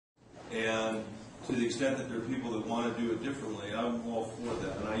to the extent that there are people that want to do it differently, I'm all for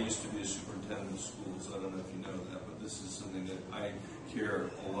that. And I used to be a superintendent of schools. I don't know if you know that, but this is something that I care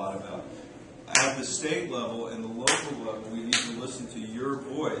a lot about. At the state level and the local level, we need to listen to your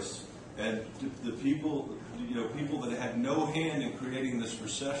voice and the people, people that had no hand in creating this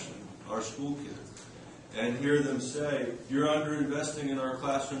recession, our school kids, and hear them say, you're underinvesting in our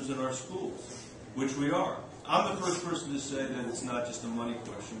classrooms and our schools, which we are. I'm the first person to say that it's not just a money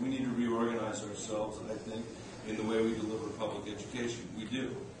question. We need to reorganize ourselves, I think, in the way we deliver public education. We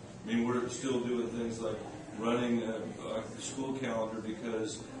do. I mean, we're still doing things like running a school calendar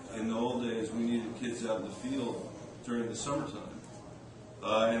because in the old days we needed kids out in the field during the summertime.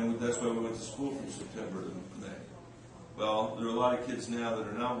 And that's why we went to school from September to May. Well, there are a lot of kids now that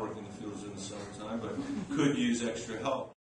are not working in the fields in the summertime, but could use extra help.